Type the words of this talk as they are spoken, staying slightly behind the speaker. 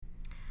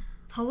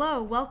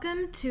Hello,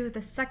 welcome to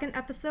the second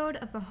episode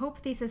of the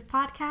Hope Thesis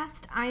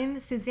podcast. I'm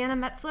Susanna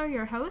Metzler,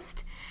 your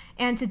host,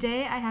 and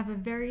today I have a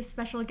very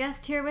special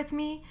guest here with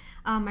me,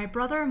 my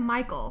brother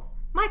Michael.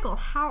 Michael,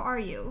 how are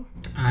you?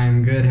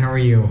 I'm good, how are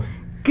you?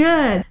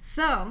 Good.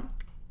 So,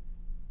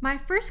 my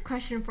first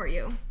question for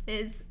you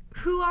is,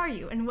 who are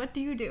you and what do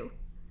you do?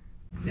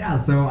 Yeah,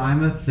 so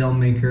I'm a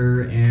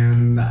filmmaker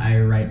and I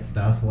write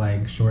stuff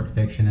like short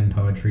fiction and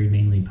poetry,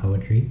 mainly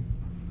poetry.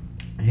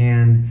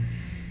 And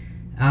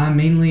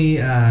mainly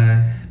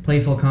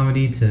playful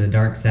comedy to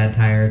dark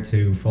satire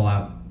to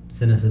full-out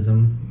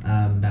cynicism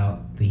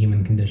about the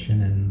human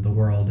condition and the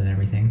world and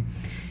everything.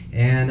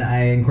 And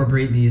I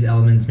incorporate these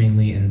elements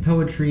mainly in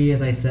poetry,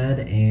 as I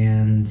said,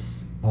 and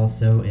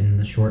also in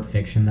the short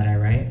fiction that I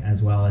write,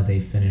 as well as a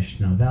finished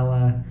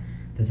novella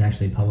that's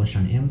actually published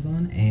on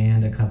Amazon,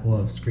 and a couple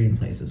of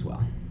screenplays as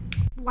well.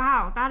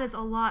 Wow, that is a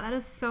lot. That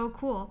is so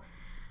cool.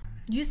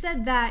 You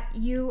said that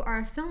you are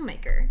a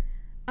filmmaker.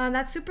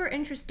 That's super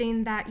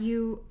interesting that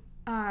you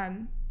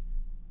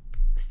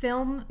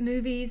film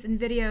movies and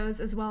videos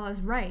as well as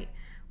write.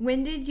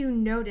 When did you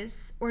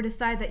notice or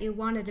decide that you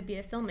wanted to be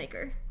a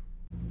filmmaker?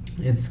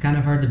 It's kind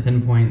of hard to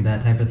pinpoint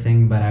that type of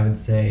thing, but I would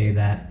say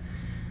that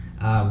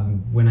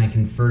when I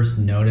can first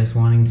notice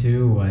wanting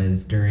to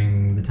was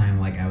during the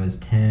time I was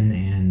 10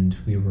 and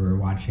we were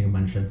watching a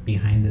bunch of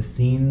behind the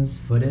scenes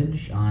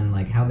footage on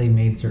how they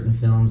made certain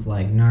films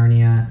like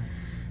Narnia,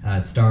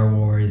 Star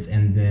Wars,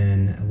 and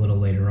then a little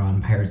later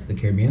on Pirates of the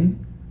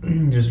Caribbean.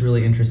 Just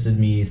really interested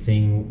me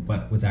seeing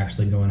what was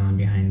actually going on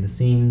behind the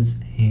scenes,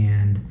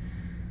 and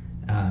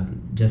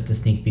just a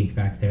sneak peek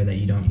back there that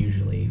you don't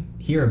usually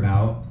hear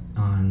about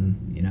on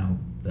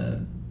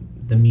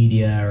the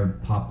media or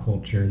pop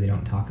culture. They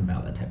don't talk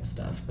about that type of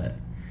stuff, but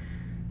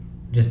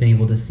just being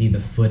able to see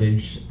the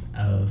footage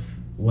of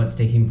what's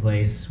taking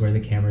place, where the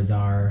cameras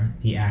are,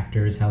 the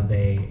actors, how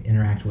they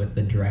interact with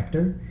the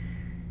director,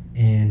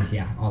 and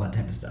all that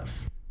type of stuff.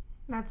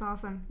 That's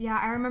awesome. Yeah,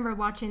 I remember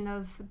watching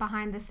those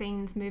behind the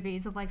scenes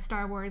movies of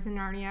Star Wars and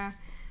Narnia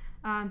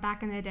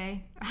back in the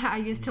day. I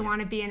used to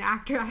want to be an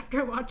actor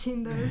after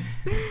watching those.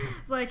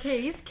 It's like,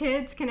 hey, these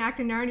kids can act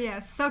in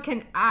Narnia, so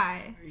can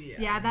I.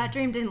 Yeah, that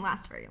dream didn't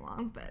last very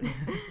long, but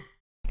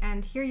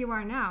and here you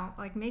are now,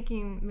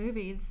 making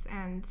movies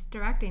and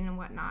directing and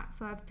whatnot.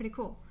 So that's pretty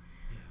cool.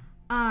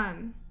 Yeah.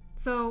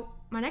 So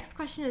my next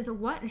question is,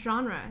 what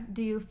genre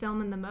do you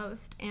film in the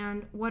most,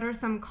 and what are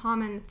some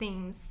common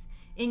themes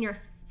in your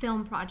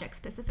film project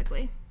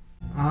specifically?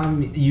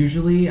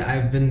 Usually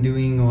I've been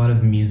doing a lot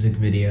of music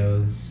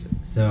videos,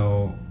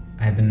 so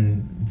I've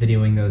been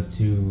videoing those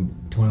to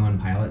 21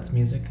 Pilots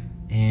music,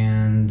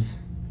 and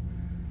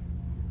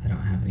I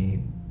don't have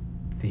any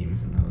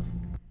themes in those.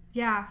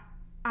 Yeah,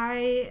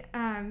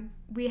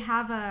 we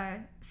have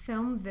a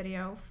film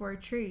video for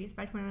Trees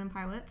by 21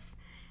 Pilots,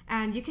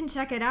 and you can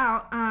check it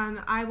out.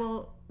 I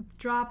will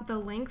drop the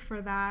link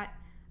for that,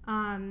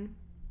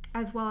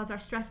 as well as our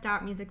Stressed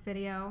Out music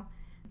video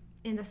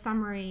in the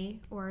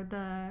summary or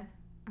the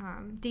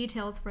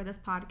details for this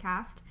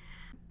podcast.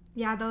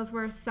 Yeah, those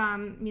were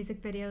some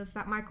music videos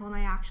that Michael and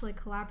I actually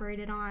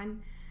collaborated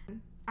on.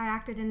 I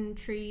acted in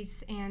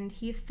Trees and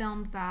he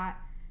filmed that,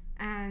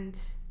 and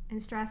in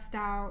Stressed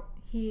Out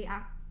he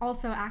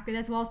also acted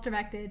as well as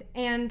directed,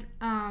 and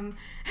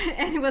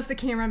he was the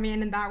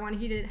cameraman in that one.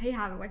 He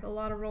had a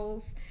lot of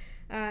roles.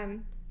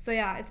 So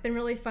yeah, it's been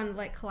really fun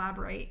to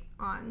collaborate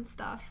on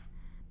stuff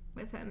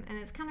with him, and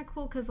it's kind of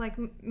cool because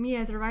me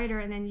as a writer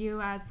and then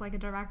you as a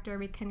director,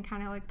 we can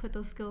kind of put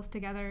those skills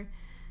together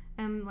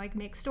and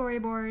make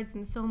storyboards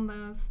and film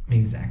those.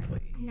 Exactly.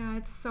 Yeah,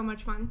 it's so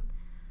much fun.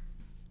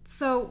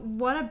 So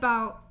what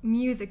about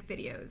music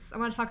videos? I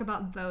want to talk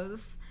about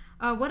those.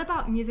 What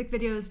about music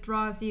videos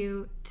draws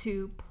you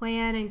to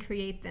plan and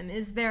create them?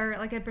 Is there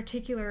a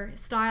particular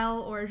style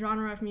or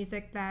genre of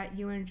music that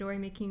you enjoy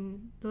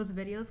making those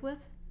videos with?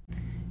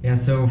 Yeah,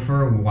 so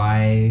for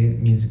why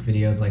music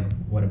videos,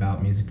 what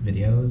about music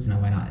videos?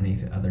 Why not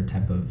any other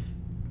type of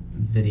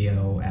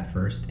video at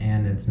first?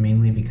 And it's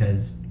mainly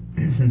because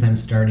since I'm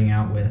starting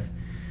out with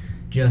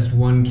just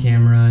one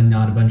camera,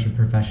 not a bunch of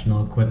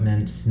professional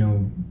equipment,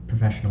 no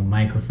professional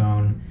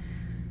microphone,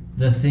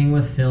 the thing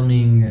with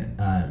filming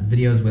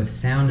videos with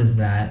sound is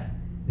that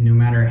no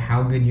matter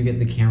how good you get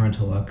the camera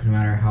to look, no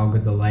matter how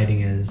good the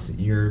lighting is,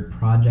 your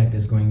project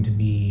is going to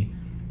be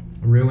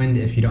ruined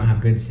if you don't have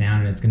good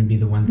sound, and it's going to be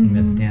the one thing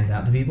that stands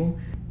out to people.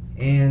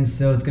 And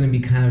so it's going to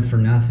be kind of for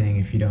nothing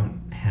if you don't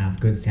have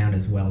good sound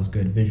as well as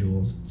good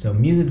visuals. So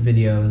music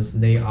videos,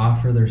 they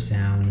offer their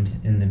sound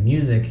in the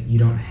music. You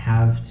don't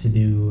have to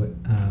do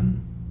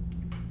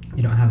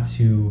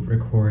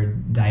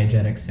record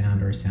diegetic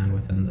sound or sound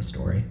within the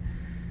story.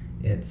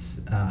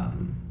 It's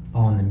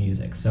all in the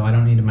music. So I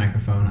don't need a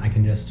microphone. I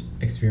can just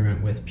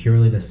experiment with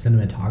purely the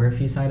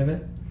cinematography side of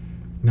it,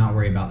 not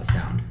worry about the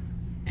sound.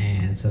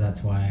 And so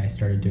that's why I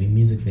started doing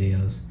music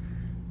videos.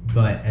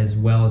 But as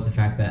well as the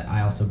fact that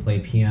I also play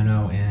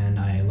piano and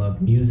I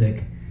love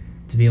music,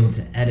 to be able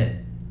to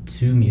edit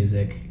to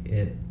music,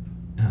 it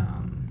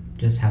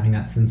just having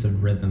that sense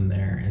of rhythm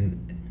there,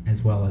 and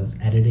as well as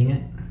editing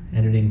it,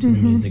 Editing to the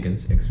music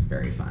is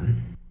very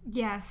fun.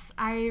 Yes,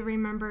 I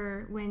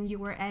remember when you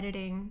were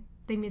editing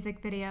the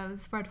music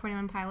videos for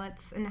 21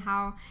 Pilots and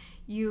how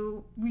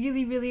you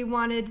really, really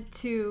wanted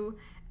to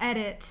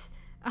edit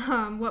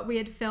what we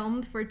had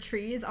filmed for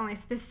Trees on a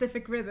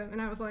specific rhythm.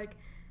 And I was like,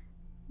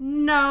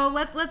 no,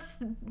 let's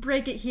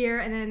break it here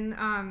and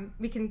then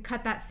we can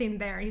cut that scene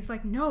there. And he's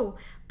like, no,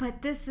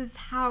 but this is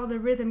how the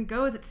rhythm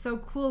goes. It's so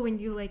cool when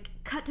you like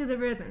cut to the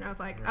rhythm. And I was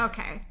like,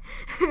 okay.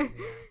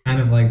 Kind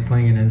of like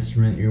playing an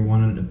instrument, you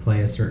wanted to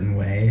play a certain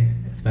way,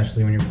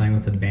 especially when you're playing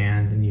with a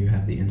band and you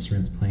have the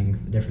instruments playing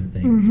different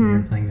things. When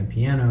you're playing the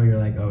piano, you're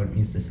like, oh, it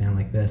needs to sound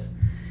like this.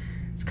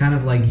 It's kind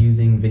of like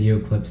using video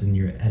clips in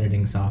your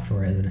editing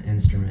software as an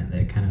instrument.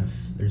 That kind of,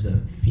 there's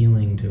a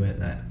feeling to it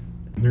that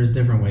there's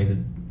different ways of,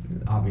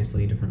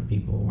 obviously different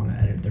people want to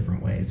edit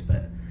different ways,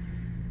 but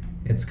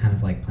it's kind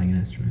of like playing an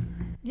instrument.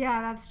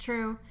 Yeah, that's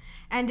true.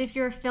 And if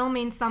you're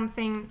filming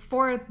something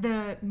for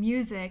the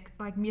music,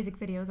 like music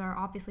videos are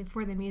obviously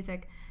for the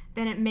music,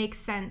 then it makes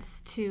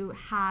sense to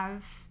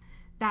have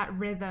that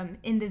rhythm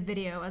in the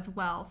video as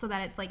well, so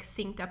that it's like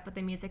synced up with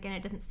the music and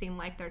it doesn't seem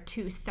like they're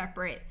two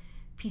separate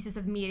pieces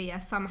of media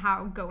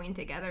somehow going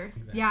together.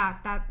 Exactly. Yeah,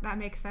 that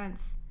makes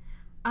sense.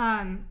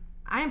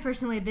 I am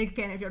personally a big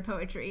fan of your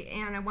poetry,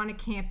 and I want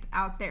to camp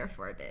out there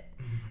for a bit.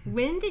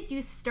 When did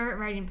you start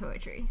writing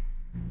poetry?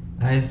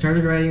 I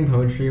started writing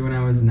poetry when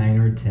I was 9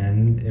 or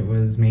 10. It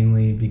was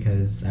mainly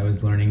because I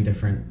was learning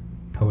different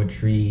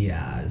poetry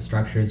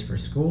structures for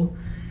school.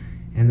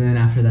 And then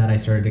after that, I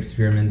started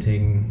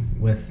experimenting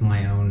with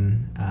my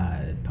own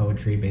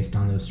poetry based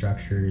on those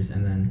structures.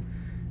 And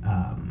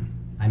then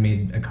I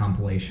made a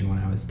compilation when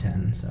I was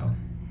 10, so.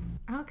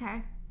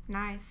 Okay,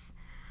 nice.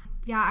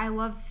 Yeah, I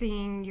love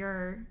seeing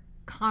your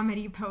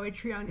comedy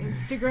poetry on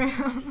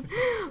Instagram.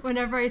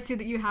 Whenever I see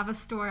that you have a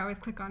story, I always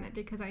click on it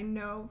because I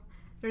know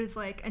there's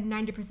like a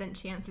 90%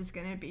 chance there's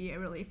going to be a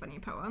really funny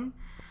poem.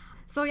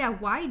 So yeah,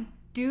 why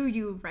do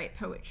you write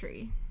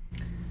poetry?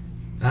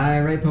 I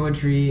write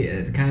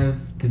poetry kind of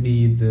to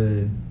be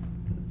the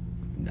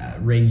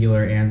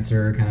regular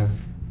answer, kind of.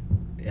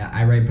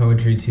 I write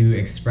poetry to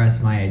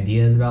express my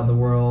ideas about the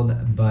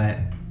world, but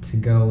to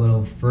go a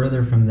little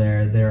further from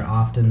there, they're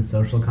often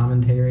social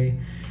commentary.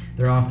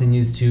 They're often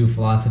used to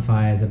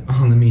philosophize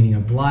on the meaning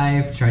of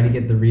life, try to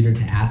get the reader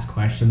to ask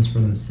questions for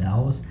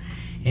themselves.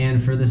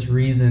 And for this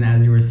reason,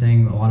 as you were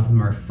saying, a lot of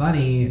them are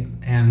funny,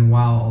 and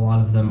while a lot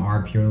of them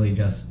are purely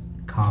just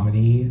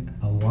comedy,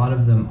 a lot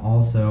of them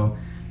also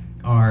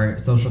are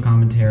social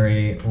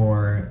commentary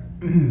or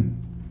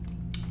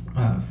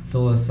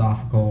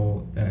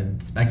philosophical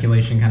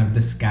speculation kind of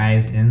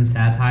disguised in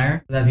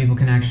satire, so that people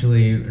can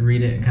actually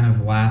read it and kind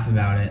of laugh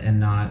about it and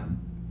not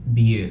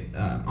be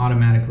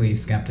automatically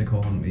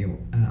skeptical and be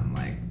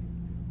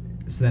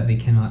so that they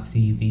cannot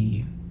see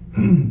the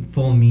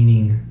full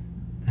meaning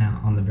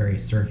on the very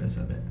surface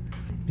of it.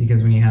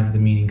 Because when you have the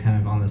meaning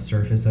kind of on the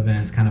surface of it and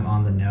it's kind of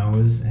on the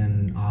nose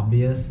and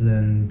obvious,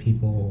 then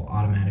people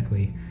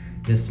automatically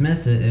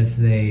dismiss it if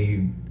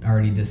they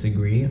already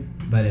disagree.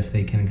 But if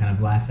they can kind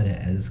of laugh at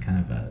it as kind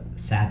of a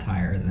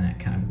satire, then it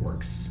kind of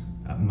works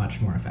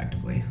much more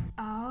effectively.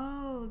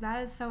 Oh,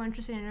 that is so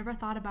interesting. I never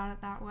thought about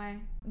it that way.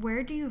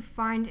 Where do you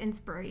find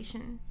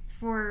inspiration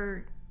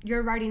for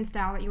your writing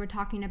style that you were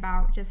talking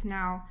about just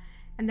now,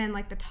 and then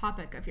like the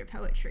topic of your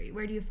poetry?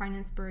 Where do you find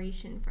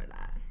inspiration for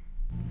that?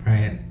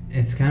 Right.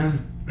 It's kind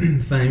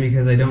of funny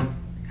because I don't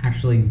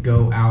actually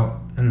go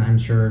out, and I'm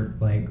sure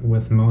like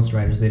with most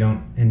writers, they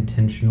don't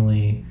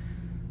intentionally,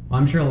 well,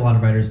 I'm sure a lot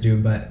of writers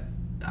do, but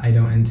I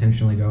don't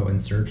intentionally go in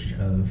search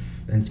of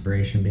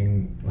inspiration,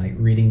 being like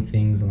reading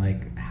things and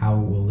like, how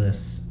will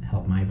this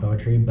help my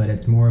poetry? But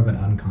it's more of an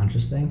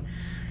unconscious thing.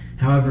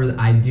 However,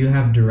 I do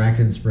have direct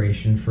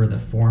inspiration for the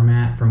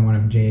format from one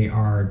of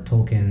J.R.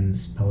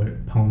 Tolkien's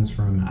poems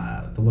from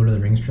the Lord of the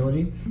Rings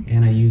trilogy,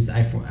 and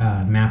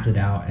I mapped it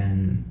out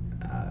and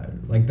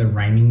like the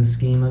rhyming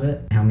scheme of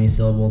it, how many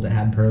syllables it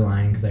had per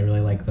line, because I really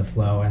like the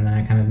flow, and then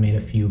I kind of made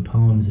a few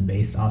poems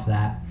based off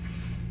that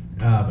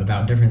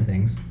about different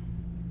things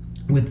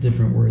with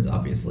different words,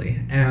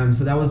 obviously.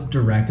 So that was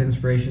direct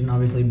inspiration,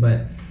 obviously,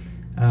 but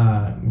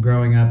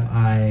growing up,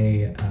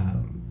 I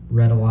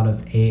read a lot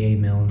of A.A.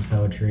 Milne's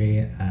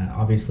poetry,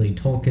 obviously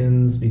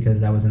Tolkien's, because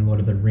that was in Lord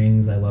of the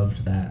Rings. I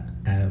loved that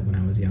when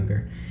I was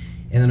younger.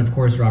 And then, of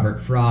course, Robert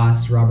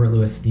Frost. Robert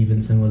Louis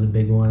Stevenson was a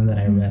big one that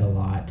I read a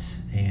lot.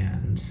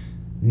 And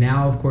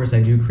now, of course,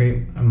 I do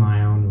create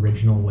my own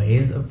original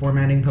ways of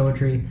formatting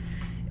poetry.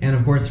 And,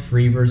 of course,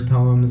 free verse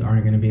poems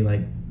aren't going to be,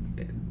 like,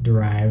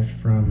 derived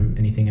from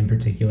anything in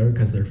particular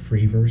because they're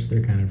free verse.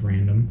 They're kind of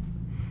random.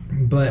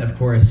 But, of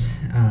course,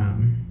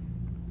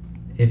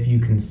 if you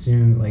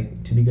consume,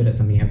 like, to be good at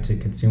something, you have to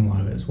consume a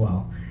lot of it as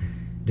well.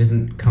 It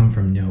doesn't come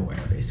from nowhere,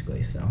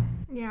 basically, so.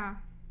 Yeah.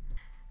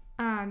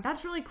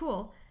 That's really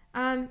cool.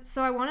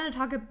 So I wanted to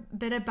talk a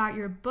bit about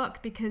your book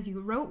because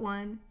you wrote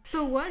one.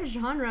 So what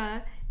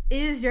genre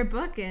is your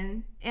book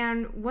in,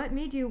 and what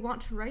made you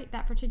want to write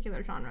that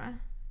particular genre?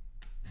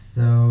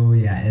 So,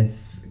 yeah,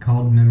 it's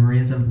called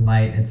Memories of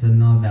Light. It's a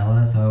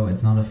novella, so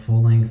it's not a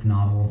full-length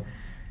novel.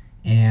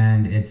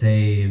 and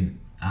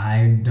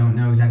I don't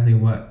know exactly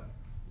what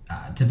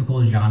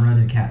typical genre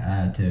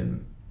to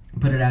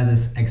put it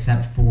as,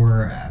 except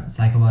for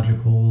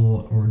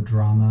psychological or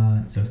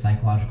drama, so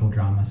psychological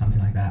drama,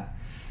 something like that.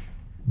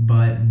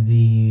 But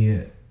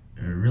the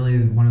really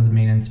one of the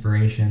main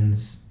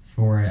inspirations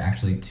for it,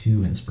 actually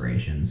two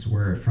inspirations,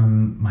 were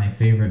from my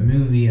favorite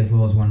movie as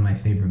well as one of my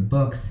favorite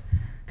books,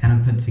 kind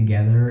of put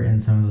together in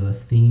some of the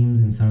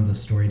themes and some of the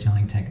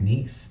storytelling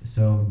techniques.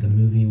 So the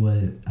movie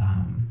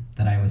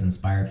that I was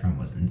inspired from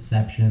was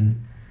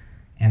Inception,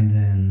 and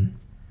then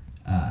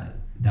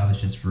that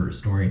was just for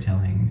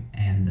storytelling,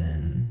 and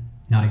then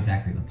not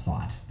exactly the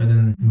plot. But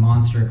then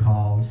Monster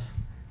Calls,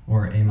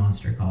 or A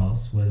Monster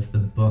Calls, was the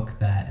book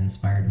that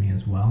inspired me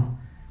as well.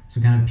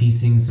 So kind of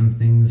piecing some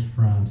things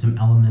from some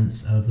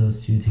elements of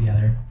those two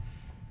together,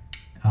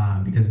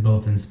 because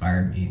both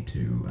inspired me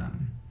to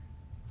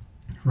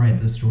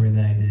write the story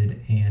that I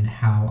did and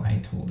how I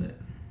told it.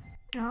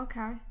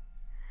 Okay.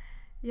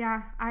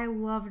 Yeah, I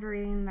loved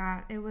reading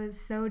that. It was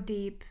so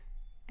deep,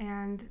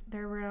 and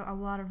there were a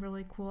lot of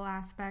really cool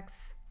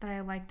aspects that I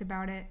liked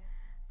about it.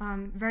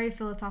 Very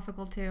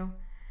philosophical too.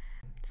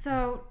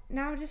 So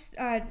now just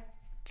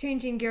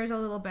changing gears a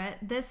little bit,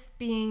 this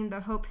being the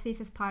Hope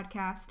Thesis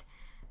podcast,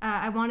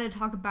 I wanted to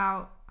talk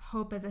about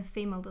hope as a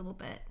theme a little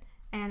bit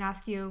and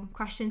ask you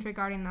questions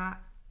regarding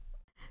that.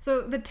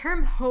 So the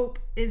term hope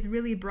is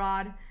really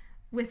broad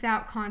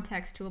without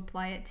context to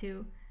apply it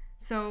to.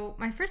 So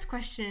my first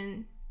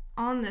question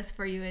on this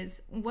for you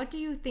is, what do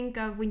you think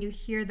of when you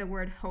hear the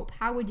word hope?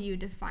 How would you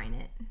define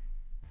it?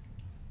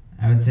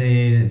 I would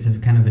say it's a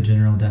kind of a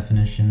general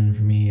definition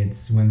for me.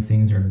 It's when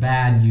things are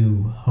bad,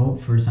 you hope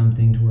for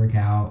something to work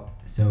out,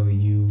 so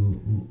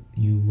you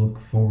look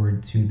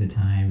forward to the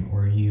time,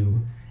 or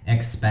you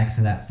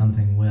expect that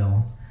something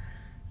will.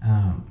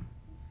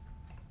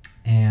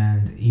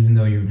 And even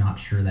though you're not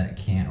sure that it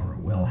can or it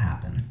will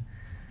happen.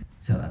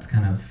 So that's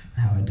kind of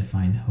how I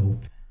define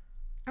hope.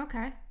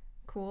 Okay,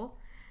 cool.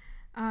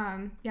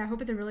 Yeah,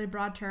 hope is a really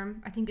broad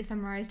term. I think you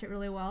summarized it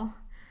really well.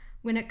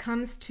 When it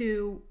comes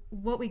to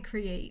what we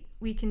create,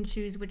 we can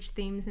choose which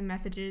themes and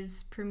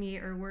messages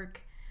permeate our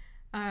work.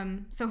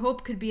 So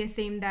hope could be a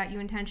theme that you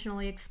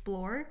intentionally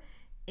explore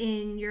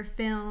in your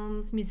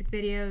films, music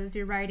videos,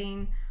 your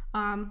writing,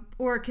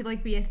 or it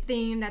could be a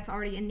theme that's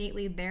already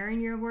innately there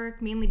in your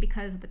work, mainly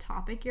because of the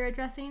topic you're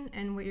addressing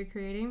and what you're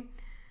creating.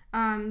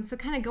 So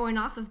kind of going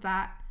off of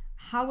that,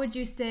 how would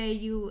you say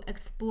you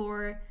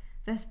explore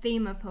the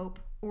theme of hope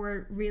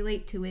or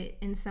relate to it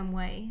in some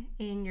way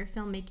in your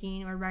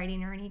filmmaking or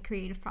writing or any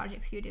creative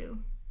projects you do?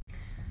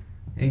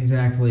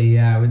 Exactly,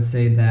 yeah. I would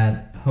say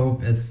that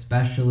hope,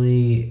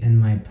 especially in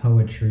my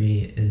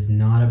poetry, is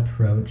not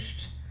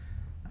approached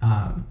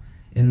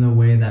in the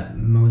way that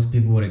most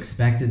people would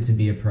expect it to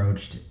be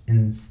approached.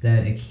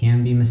 Instead, it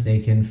can be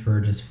mistaken for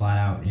just flat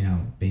out,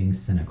 being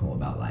cynical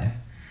about life.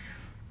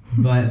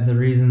 But the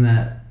reason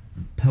that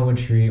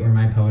poetry, or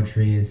my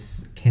poetry,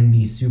 can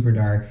be super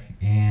dark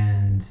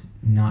and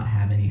not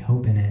have any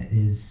hope in it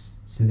is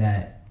so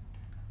that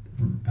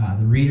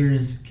the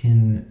readers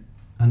can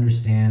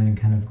understand and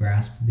kind of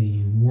grasp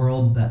the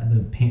world,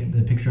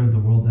 the picture of the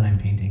world that I'm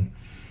painting,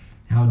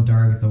 how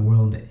dark the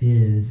world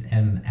is.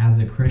 And as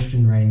a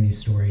Christian writing these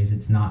stories,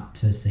 it's not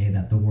to say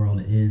that the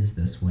world is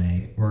this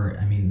way,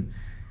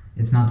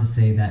 it's not to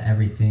say that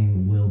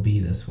everything will be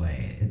this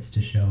way. It's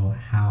to show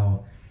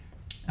how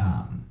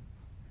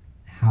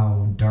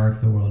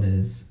dark the world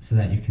is, so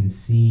that you can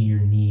see your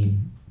need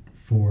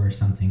for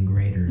something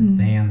greater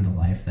than the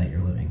life that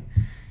you're living.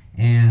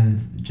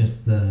 And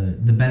just the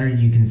better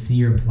you can see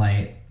your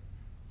plight,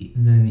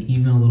 then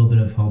even a little bit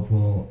of hope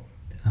will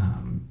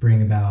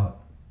bring about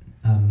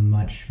a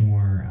much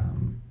more,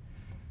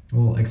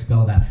 will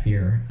expel that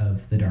fear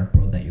of the dark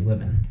world that you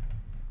live in.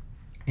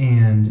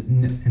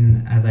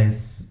 And as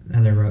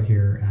I wrote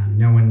here,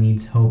 no one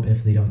needs hope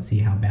if they don't see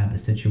how bad the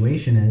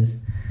situation is.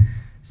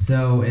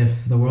 So if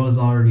the world is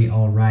already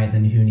all right,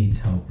 then who needs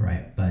hope,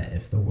 right? But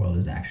if the world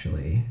is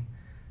actually,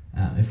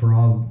 if we're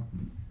all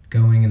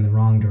going in the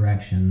wrong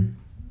direction,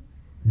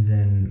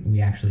 then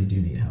we actually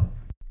do need hope.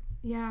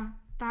 Yeah,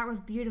 that was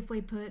beautifully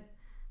put.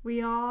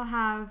 We all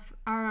have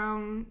our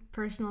own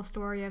personal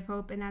story of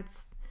hope, and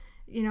that's,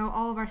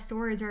 all of our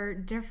stories are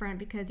different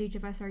because each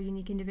of us are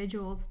unique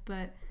individuals,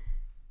 but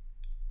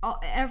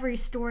every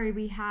story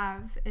we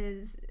have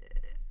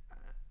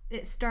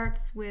it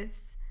starts with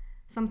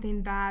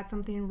something bad,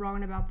 something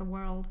wrong about the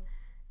world,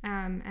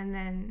 and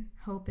then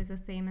hope is a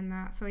theme in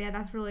that. So yeah,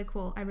 that's really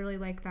cool. I really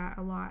like that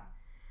a lot.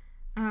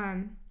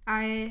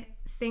 I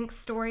think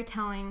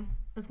storytelling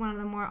is one of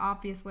the more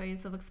obvious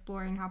ways of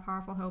exploring how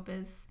powerful hope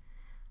is,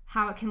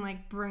 how it can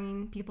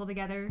bring people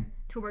together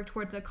to work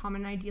towards a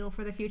common ideal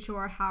for the future,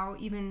 or how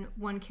even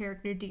one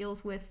character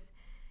deals with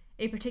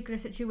a particular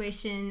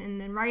situation and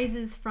then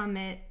rises from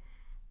it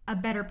a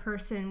better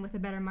person with a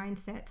better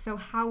mindset. So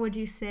how would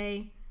you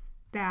say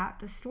that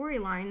the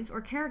storylines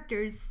or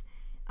characters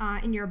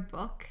in your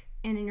book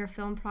and in your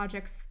film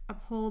projects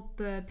uphold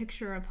the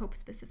picture of hope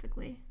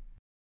specifically?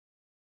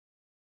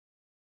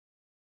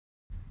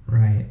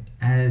 Right.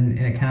 and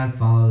it kind of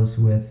follows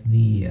with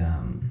the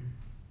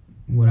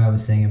what I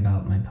was saying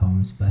about my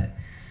poems, but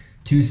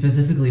to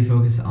specifically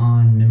focus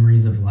on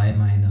Memories of Light,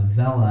 my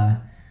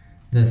novella,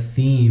 the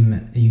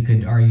theme, you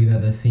could argue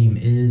that the theme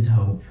is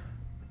hope.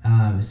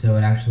 So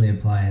it actually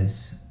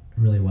applies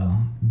really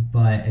well,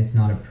 but it's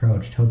not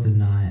approached. Hope is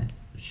not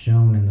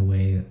shown in the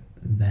way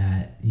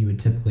that you would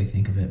typically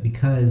think of it,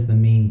 because the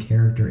main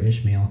character,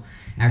 Ishmael,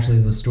 actually,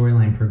 as the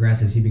storyline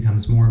progresses, he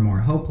becomes more and more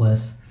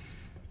hopeless.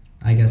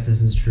 I guess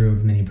this is true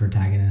of many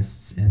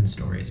protagonists in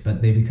stories,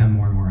 but they become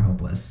more and more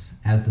hopeless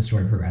as the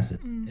story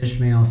progresses.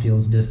 Ishmael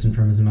feels distant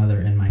from his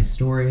mother in my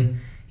story.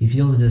 He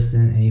feels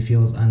distant and he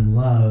feels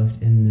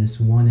unloved in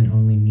this one and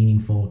only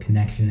meaningful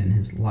connection in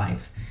his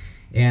life.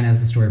 And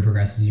as the story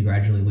progresses, he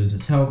gradually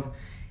loses hope.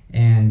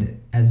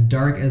 And as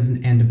dark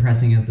and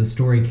depressing as the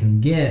story can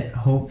get,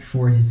 hope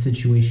for his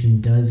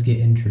situation does get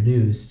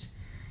introduced,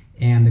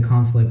 and the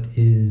conflict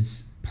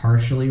is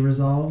partially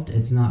resolved.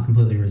 It's not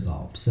completely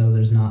resolved. So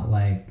there's not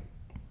like,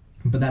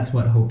 but that's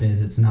what hope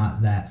is. It's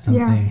not that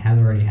something has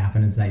already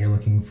happened. It's that you're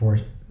looking for,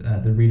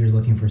 the reader's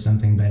looking for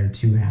something better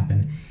to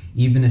happen,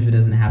 even if it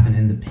doesn't happen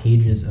in the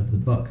pages of the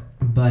book.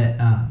 But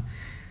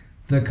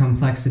the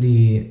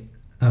complexity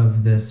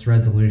of this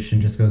resolution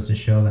just goes to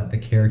show that the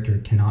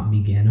character cannot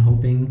begin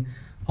hoping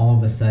all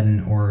of a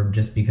sudden, or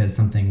just because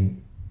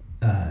something,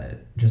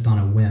 just on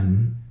a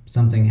whim,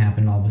 something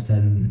happened, all of a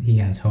sudden he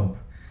has hope.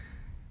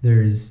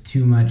 There's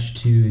too much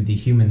to the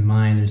human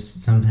mind. There's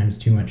sometimes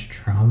too much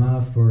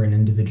trauma for an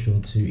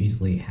individual to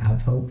easily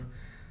have hope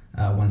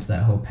once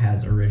that hope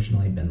has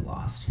originally been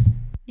lost.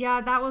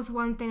 Yeah, that was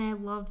one thing I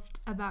loved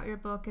about your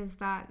book, is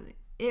that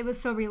it was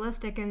so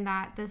realistic in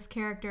that this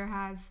character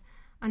has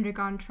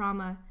undergone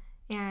trauma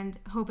and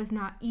hope is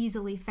not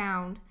easily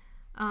found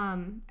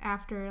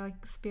after like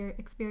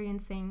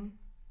experiencing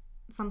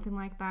something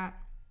like that.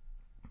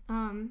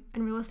 And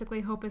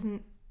realistically, hope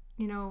isn't,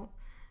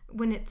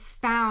 when it's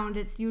found,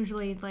 it's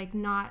usually like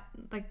not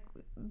like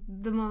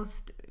the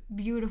most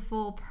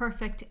beautiful,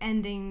 perfect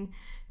ending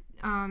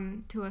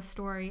to a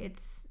story.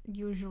 It's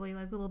usually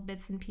like little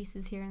bits and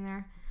pieces here and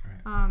there.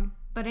 Right.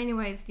 But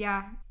anyways,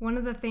 yeah, one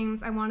of the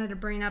things I wanted to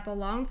bring up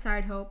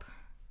alongside hope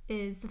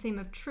is the theme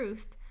of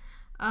truth.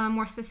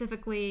 More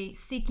specifically,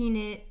 seeking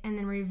it and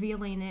then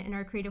revealing it in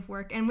our creative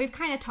work. And we've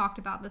kind of talked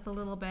about this a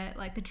little bit,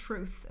 like the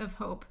truth of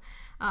hope,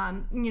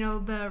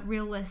 the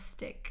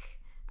realistic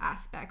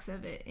aspects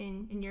of it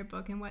in your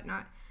book and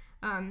whatnot.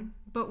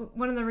 But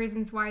one of the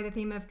reasons why the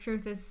theme of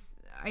truth is,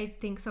 I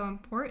think, so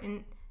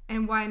important,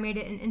 and why I made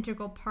it an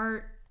integral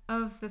part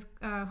of this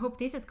hope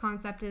thesis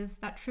concept, is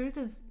that truth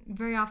is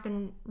very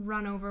often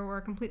run over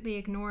or completely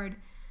ignored,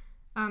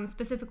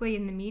 specifically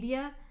in the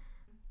media.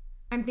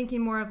 I'm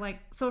thinking more of like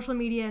social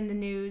media and the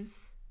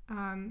news,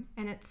 and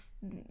it's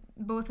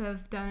both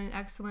have done an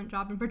excellent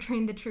job in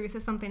portraying the truth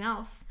as something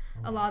else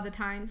a lot of the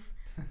times,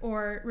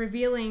 or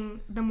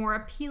revealing the more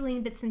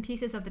appealing bits and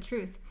pieces of the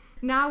truth.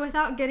 Now,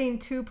 without getting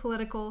too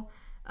political,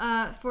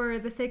 for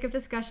the sake of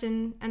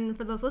discussion and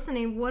for those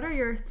listening, what are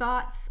your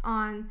thoughts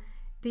on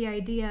the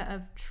idea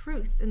of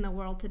truth in the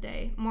world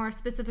today, more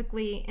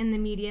specifically in the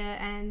media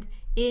and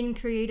in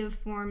creative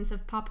forms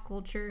of pop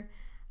culture,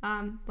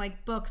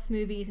 like books,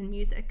 movies, and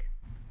music?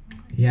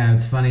 Yeah,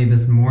 it's funny.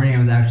 This morning I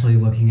was actually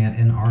looking at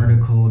an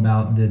article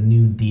about the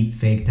new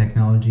deepfake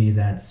technology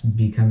that's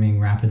becoming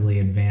rapidly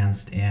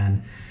advanced,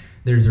 and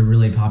there's a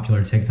really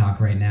popular TikTok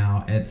right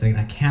now. It's an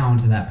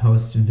account that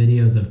posts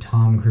videos of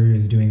Tom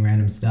Cruise doing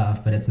random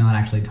stuff, but it's not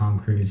actually Tom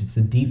Cruise. It's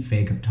a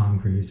deepfake of Tom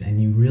Cruise,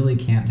 and you really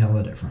can't tell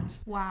the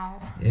difference.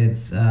 Wow.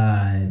 It's it's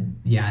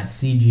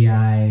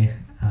CGI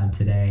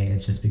today.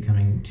 It's just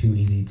becoming too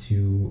easy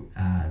to.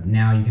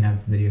 Now you can have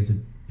videos of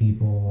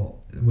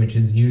people, which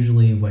is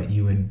usually what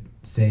you would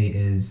say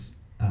is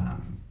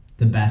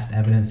the best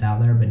evidence out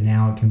there, but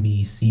now it can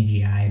be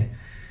CGI'd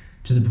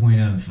to the point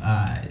of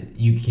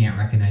you can't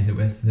recognize it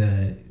with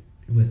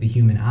the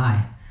human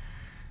eye.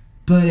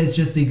 But it's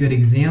just a good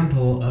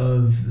example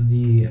of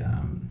the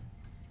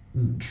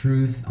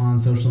truth on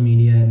social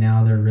media.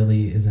 Now there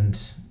really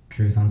isn't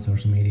truth on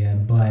social media,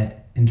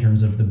 but in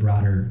terms of the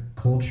broader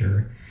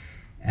culture,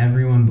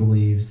 everyone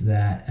believes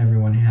that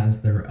everyone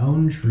has their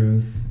own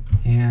truth,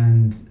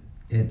 and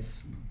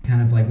it's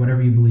kind of like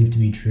whatever you believe to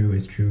be true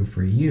is true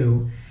for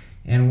you.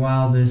 And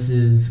while this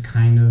is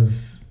kind of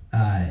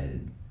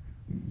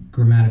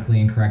grammatically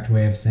incorrect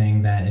way of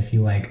saying that if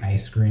you like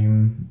ice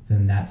cream,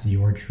 then that's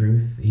your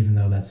truth, even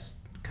though that's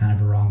kind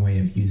of a wrong way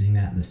of using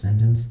that in the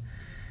sentence,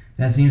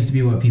 that seems to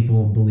be what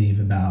people believe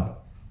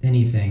about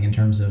anything in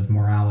terms of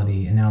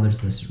morality. And now there's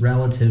this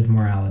relative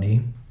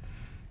morality.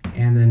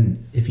 And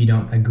then if you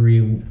don't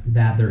agree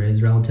that there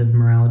is relative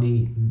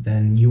morality,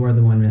 then you are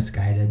the one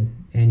misguided,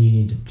 and you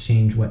need to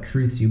change what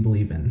truths you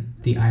believe in.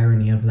 The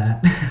irony of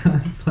that.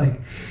 It's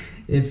like,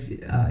 if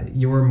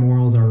your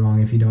morals are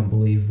wrong if you don't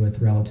believe with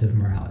relative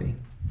morality,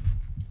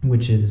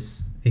 which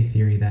is a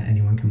theory that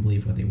anyone can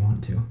believe what they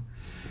want to.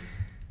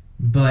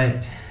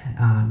 But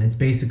it's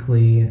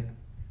basically,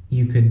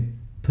 you could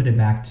put it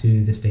back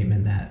to the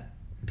statement that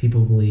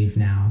people believe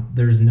now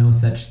there's no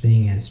such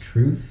thing as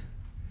truth.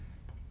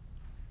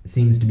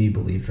 seems to be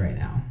believed right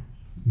now.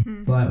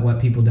 Hmm. But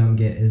what people don't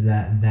get is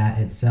that that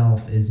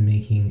itself is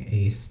making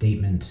a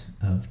statement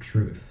of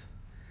truth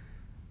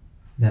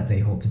that they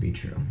hold to be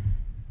true.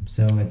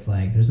 So it's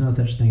like, there's no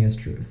such thing as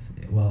truth.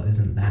 Well,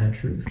 isn't that a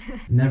truth?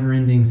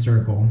 Never-ending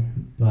circle,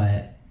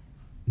 but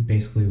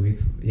basically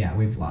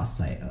we've lost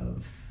sight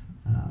of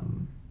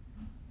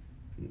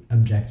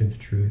objective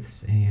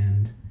truths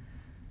and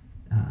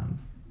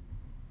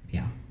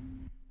yeah.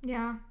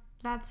 Yeah,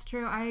 that's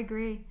true. I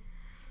agree.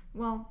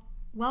 Well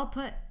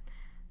put.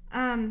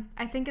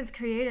 I think as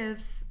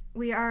creatives,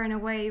 we are in a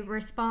way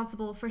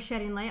responsible for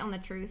shedding light on the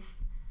truth.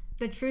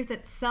 The truth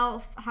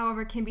itself,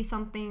 however, can be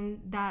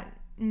something that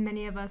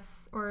many of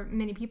us or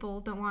many people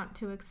don't want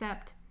to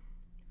accept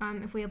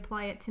if we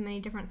apply it to many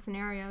different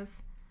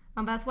scenarios.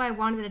 But that's why I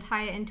wanted to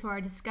tie it into our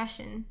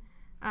discussion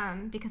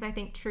because I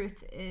think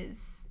truth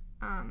is,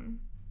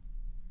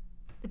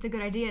 it's a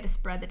good idea to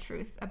spread the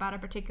truth about a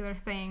particular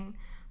thing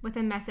with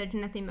a message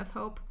and a theme of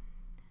hope.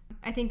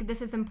 I think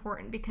this is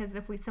important because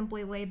if we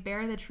simply lay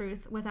bare the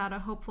truth without a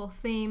hopeful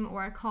theme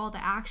or a call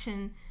to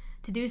action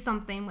to do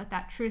something with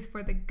that truth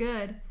for the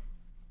good,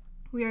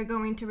 we are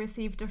going to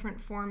receive different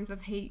forms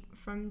of hate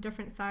from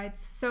different sides.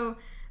 So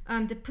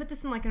to put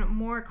this in like a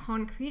more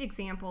concrete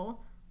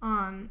example,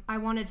 I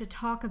wanted to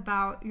talk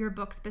about your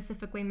book,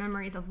 specifically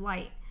Memories of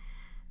Light.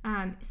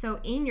 So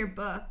in your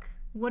book,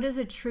 what is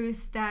a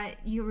truth that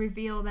you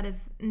reveal that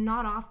is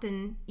not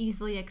often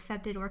easily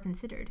accepted or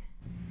considered?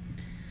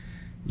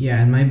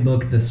 Yeah, in my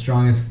book, the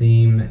strongest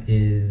theme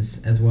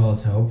is as well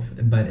as hope,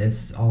 but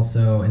it's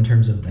also, in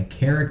terms of the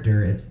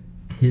character, it's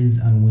his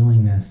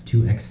unwillingness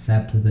to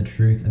accept the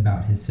truth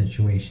about his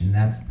situation.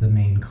 That's the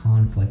main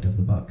conflict of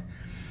the book.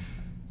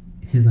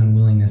 His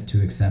unwillingness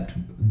to accept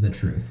the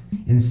truth.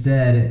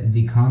 Instead,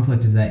 the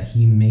conflict is that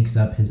he makes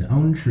up his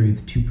own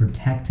truth to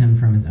protect him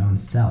from his own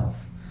self.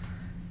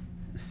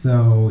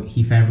 So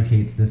he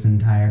fabricates this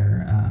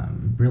entire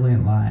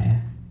brilliant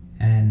lie,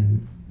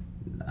 and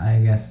I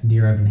guess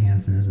Dear Evan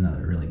Hansen is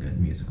another really good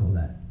musical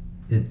that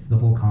it's the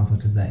whole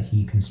conflict is that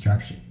he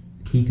constructs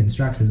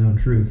his own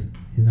truth,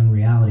 his own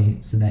reality,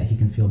 so that he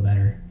can feel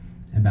better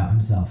about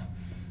himself.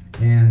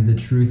 And the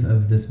truth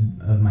of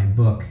my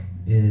book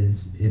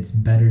is it's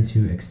better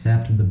to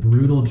accept the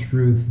brutal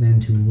truth than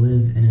to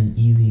live in an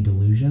easy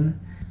delusion.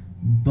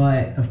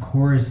 But of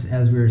course,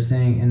 as we were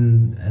saying,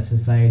 in a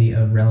society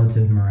of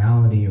relative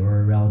morality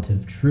or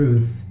relative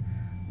truth,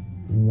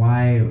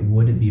 why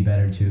would it be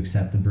better to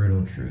accept the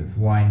brutal truth?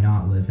 Why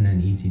not live in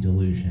an easy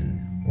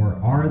delusion? Or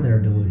are there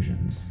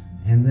delusions?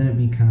 And then it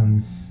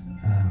becomes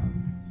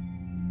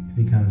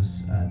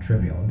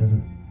trivial. It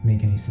doesn't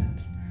make any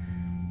sense.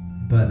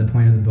 But the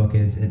point of the book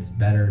is it's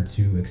better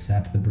to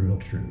accept the brutal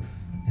truth,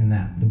 and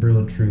that the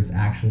brutal truth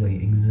actually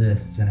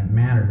exists and it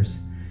matters,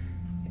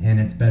 and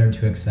it's better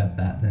to accept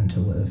that than to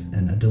live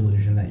in a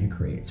delusion that you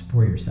create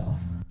for yourself.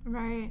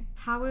 Right.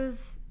 How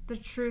is the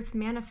truth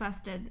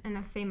manifested in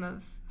a theme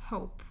of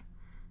hope?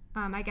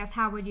 I guess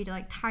how would you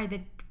tie the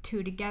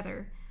two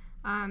together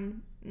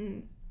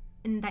in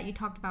that you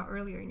talked about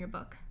earlier in your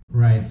book?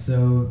 Right,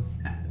 so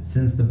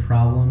since the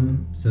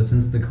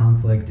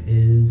conflict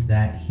is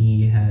that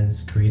he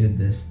has created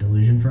this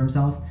delusion for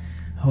himself,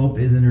 hope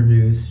is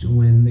introduced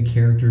when the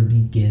character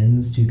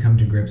begins to come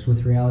to grips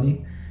with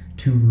reality,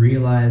 to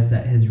realize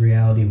that his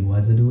reality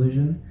was a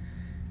delusion,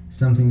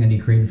 something that he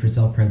created for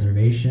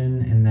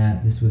self-preservation, and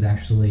that this was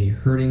actually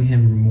hurting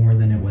him more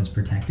than it was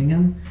protecting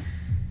him.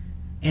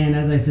 And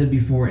as I said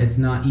before, it's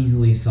not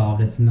easily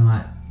solved. It's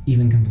not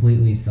even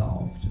completely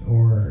solved,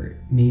 or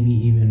maybe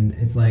even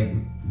it's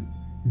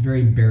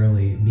very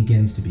barely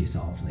begins to be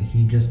solved.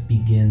 He just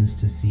begins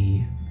to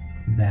see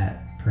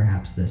that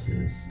perhaps this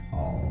is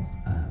all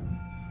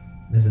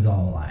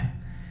a lie.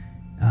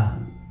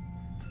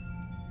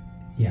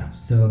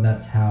 So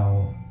that's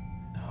how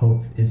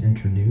hope is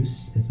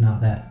introduced. It's not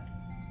that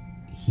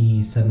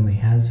he suddenly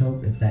has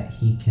hope, it's that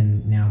he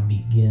can now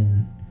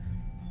begin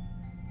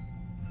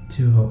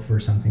to hope for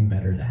something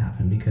better to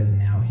happen because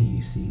now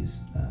he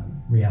sees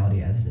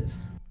reality as it is.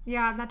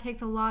 Yeah, that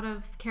takes a lot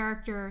of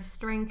character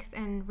strength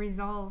and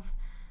resolve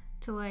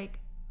to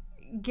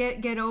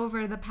get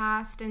over the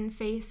past and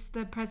face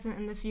the present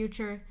and the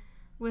future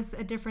with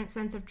a different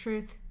sense of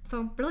truth.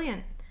 So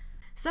brilliant.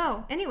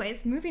 So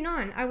anyways, moving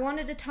on, I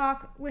wanted to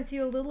talk with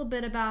you a little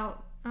bit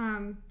about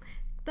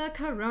the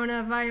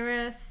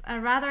coronavirus, a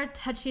rather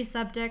touchy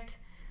subject,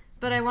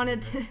 but I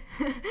wanted to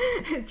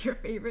it's your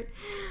favorite.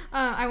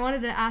 I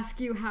wanted to ask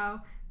you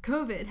how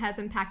COVID has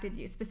impacted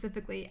you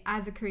specifically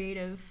as a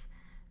creative.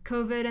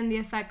 COVID and the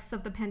effects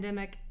of the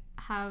pandemic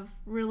have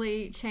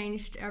really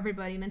changed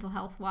everybody mental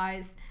health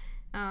wise.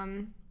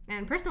 And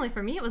personally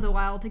for me, it was a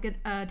while to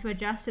get to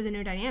adjust to the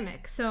new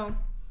dynamic. So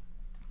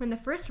when the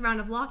first round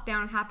of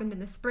lockdown happened in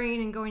the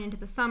spring and going into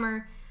the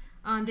summer,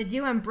 did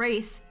you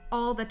embrace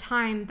all the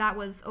time that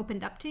was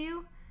opened up to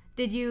you?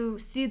 Did you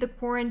see the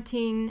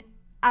quarantine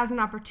as an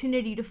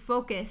opportunity to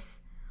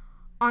focus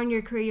on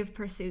your creative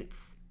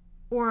pursuits?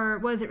 Or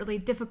was it really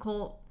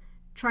difficult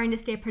trying to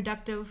stay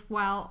productive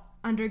while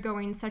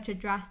undergoing such a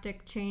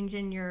drastic change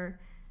in your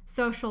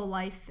social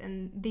life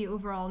and the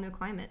overall new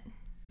climate?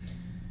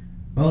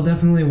 Well, it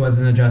definitely was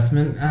an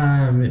adjustment.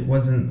 It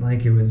wasn't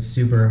like it was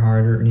super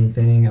hard or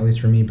anything, at least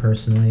for me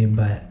personally,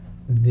 but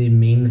the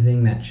main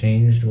thing that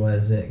changed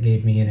was it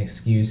gave me an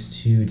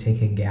excuse to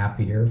take a gap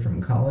year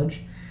from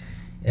college.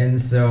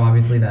 And so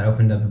obviously that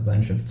opened up a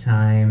bunch of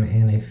time,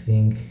 and I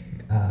think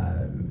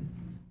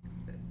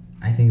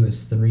it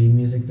was 3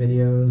 music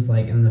videos.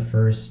 Like in the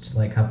first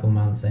like couple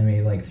months, I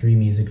made like 3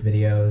 music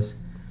videos.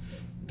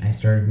 I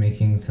started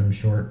making some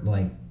short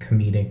like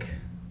comedic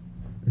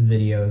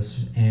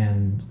videos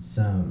and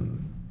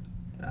some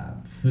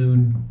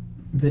food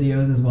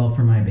videos as well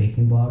for my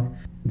baking blog.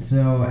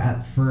 So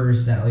at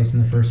first, at least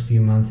in the first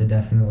few months, it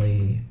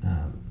definitely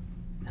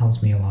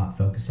helped me a lot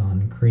focus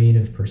on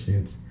creative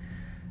pursuits.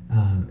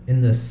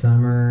 In the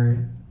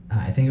summer,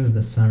 I think it was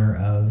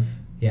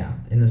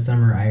in the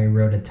summer I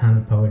wrote a ton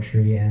of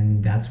poetry,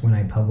 and that's when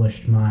I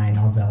published my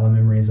novella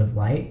Memories of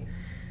Light.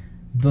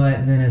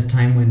 But then as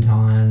time went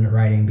on,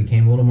 writing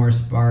became a little more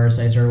sparse.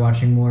 I started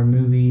watching more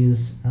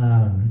movies,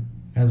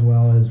 as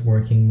well as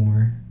working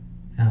more.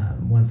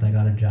 Once I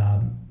got a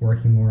job,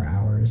 working more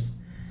hours.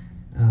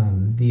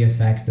 The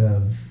effect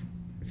of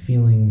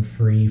feeling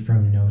free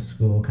from no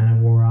school kind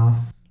of wore off.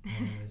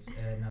 It was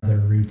another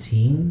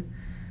routine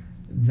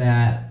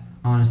that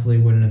honestly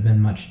wouldn't have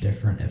been much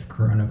different if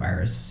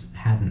coronavirus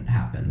hadn't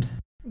happened.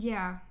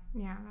 Yeah,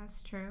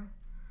 that's true.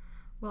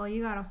 Well,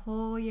 you got a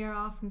whole year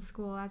off from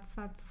school. That's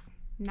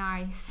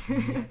nice.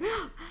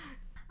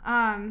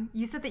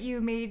 You said that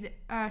you made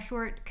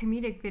short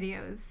comedic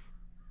videos.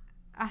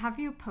 Have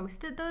you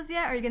posted those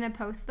yet? Are you gonna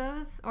post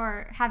those,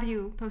 or have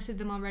you posted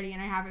them already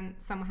and I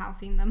haven't somehow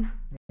seen them?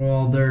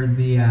 Well, they're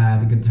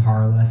the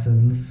guitar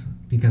lessons,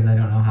 because I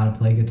don't know how to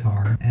play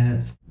guitar, and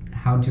it's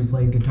how to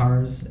play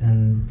guitars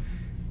and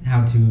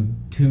how to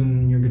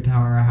tune your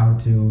guitar, how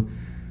to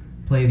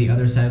play the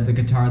other side of the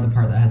guitar, the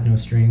part that has no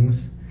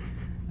strings.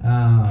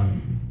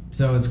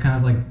 So it's kind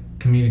of like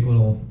comedic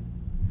little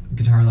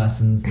guitar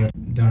lessons that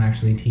don't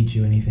actually teach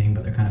you anything,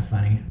 but they're kind of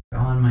funny.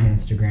 On my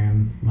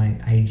Instagram, my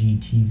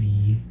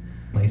IGTV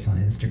place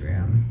on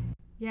Instagram.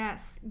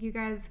 Yes, you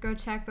guys go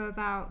check those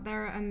out.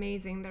 They're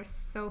amazing. They're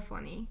so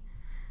funny.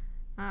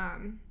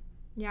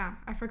 Yeah,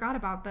 I forgot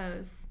about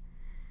those.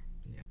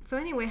 Yeah. So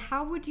anyway,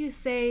 how would you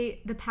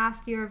say the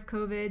past year of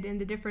COVID and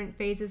the different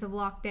phases of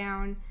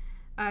lockdown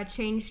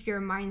changed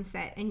your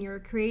mindset and your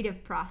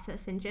creative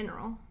process in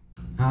general?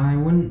 I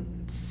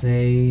wouldn't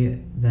say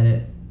that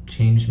it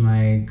changed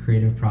my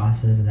creative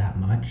process that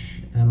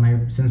much.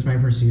 Since my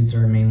pursuits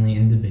are mainly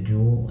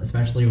individual,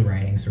 especially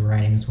writing. So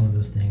writing is one of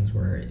those things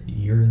where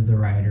you're the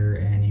writer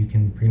and you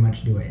can pretty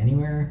much do it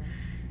anywhere,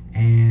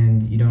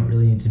 and you don't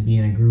really need to be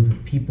in a group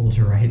of people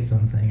to write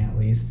something, at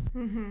least.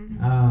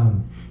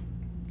 Mm-hmm.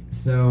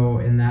 So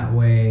in that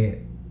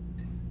way,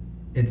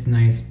 it's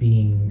nice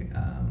being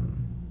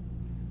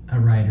a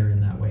writer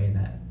in that way,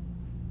 that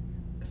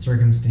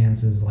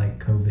circumstances like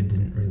COVID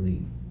didn't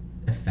really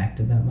affect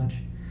it that much.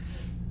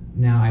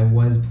 Now, I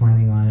was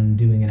planning on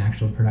doing an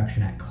actual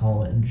production at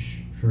college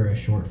for a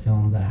short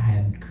film that I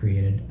had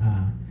created.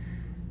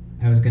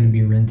 I was going to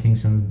be renting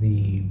some of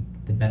the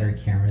better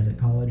cameras at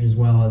college, as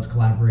well as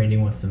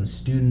collaborating with some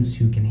students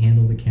who can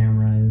handle the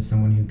cameras,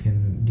 someone who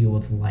can deal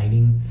with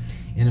lighting.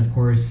 And of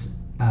course,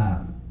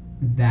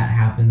 that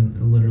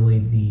happened literally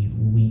the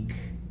week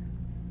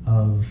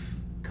of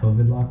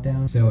COVID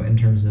lockdown. So in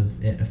terms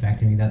of it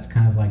affecting me, that's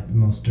kind of like the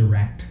most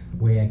direct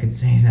way I could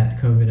say that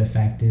COVID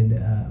affected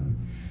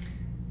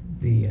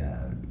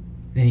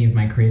any of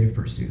my creative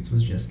pursuits,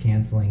 was just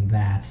canceling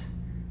that.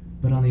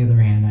 But on the other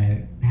hand,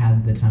 I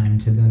had the time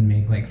to then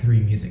make like 3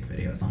 music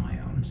videos on my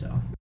own, so.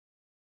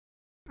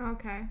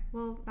 Okay,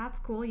 well, that's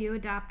cool. You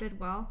adapted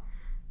well.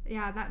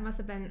 Yeah, that must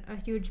have been a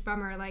huge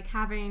bummer, like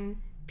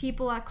having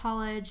people at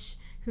college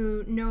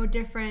who know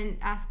different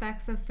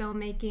aspects of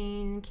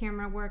filmmaking,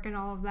 camera work, and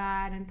all of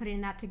that, and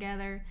putting that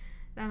together.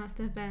 That must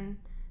have been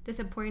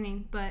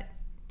disappointing, but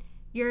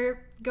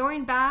you're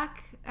going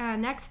back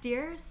next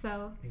year,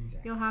 so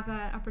exactly. You'll have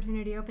that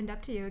opportunity opened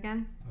up to you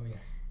again. Oh,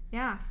 yes.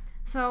 Yeah.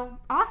 So,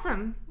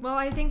 awesome. Well,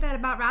 I think that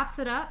about wraps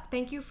it up.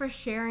 Thank you for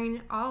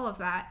sharing all of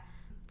that.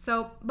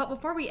 So, but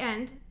before we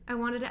end, I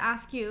wanted to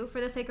ask you,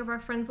 for the sake of our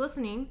friends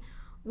listening,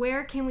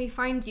 where can we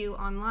find you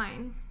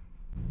online?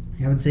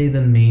 I would say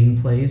the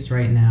main place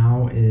right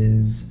now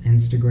is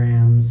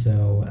Instagram.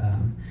 So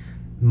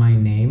my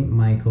name,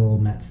 Michael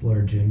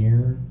Metzler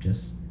Jr.,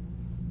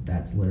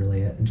 that's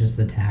literally it, just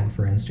the tag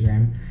for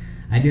Instagram.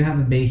 I do have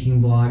a baking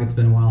blog. It's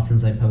been a while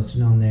since I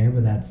posted on there,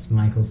 but that's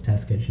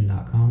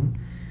michaelstestkitchen.com.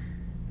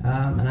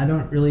 And I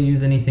don't really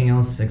use anything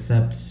else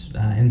except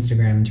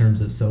Instagram in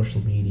terms of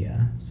social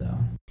media. So.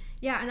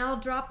 Yeah, and I'll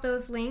drop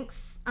those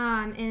links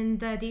in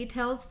the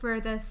details for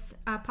this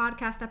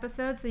podcast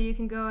episode, so you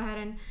can go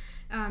ahead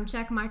and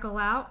check Michael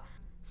out.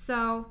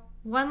 So,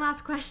 one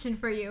last question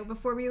for you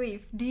before we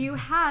leave. Do you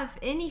have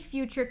any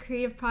future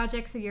creative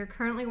projects that you're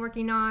currently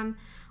working on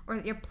or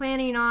that you're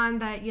planning on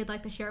that you'd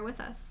like to share with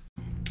us?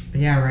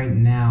 Yeah, right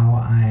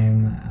now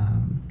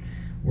I'm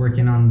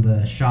working on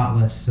the shot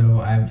list. So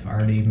I've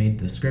already made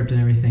the script and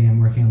everything. I'm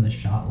working on the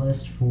shot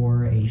list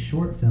for a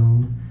short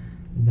film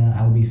that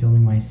I will be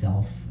filming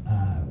myself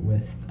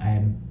with,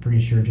 I'm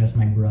pretty sure, just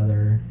my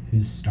brother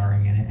who's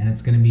starring in it. And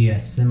it's going to be a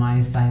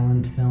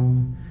semi-silent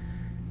film,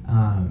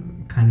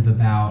 kind of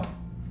about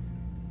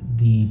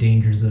the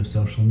dangers of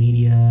social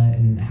media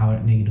and how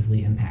it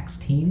negatively impacts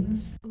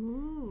teens.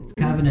 Ooh. It's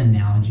kind of an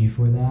analogy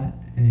for that.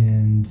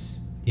 And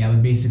yeah,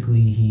 but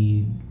basically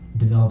he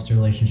develops a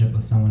relationship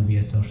with someone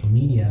via social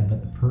media,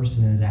 but the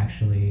person is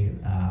actually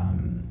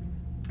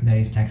that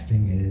he's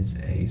texting is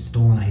a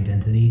stolen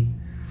identity.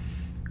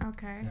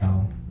 Okay.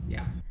 So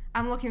yeah,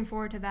 I'm looking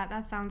forward to that.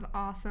 That sounds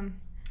awesome.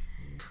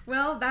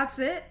 Well, that's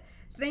it.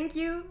 Thank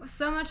you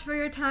so much for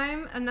your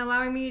time and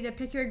allowing me to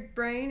pick your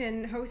brain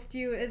and host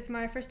you as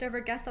my first ever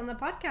guest on the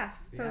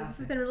podcast. So this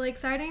has been really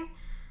exciting.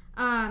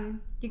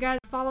 You guys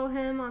follow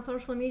him on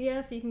social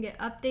media so you can get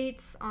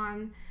updates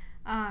on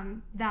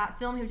that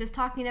film he was just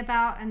talking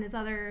about and his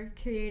other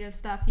creative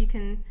stuff. You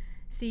can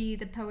see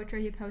the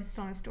poetry he posts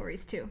on his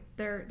stories too.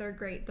 They're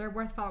great. They're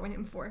worth following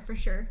him for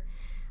sure.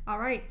 All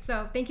right.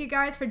 So thank you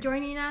guys for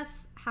joining us.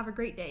 Have a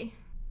great day.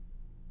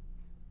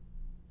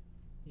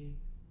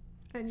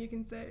 And you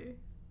can say,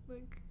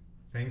 like,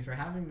 thanks for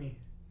having me.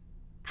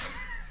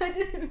 I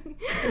didn't.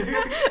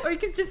 Or you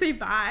could just say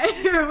bye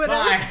or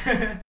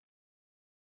whatever. Bye.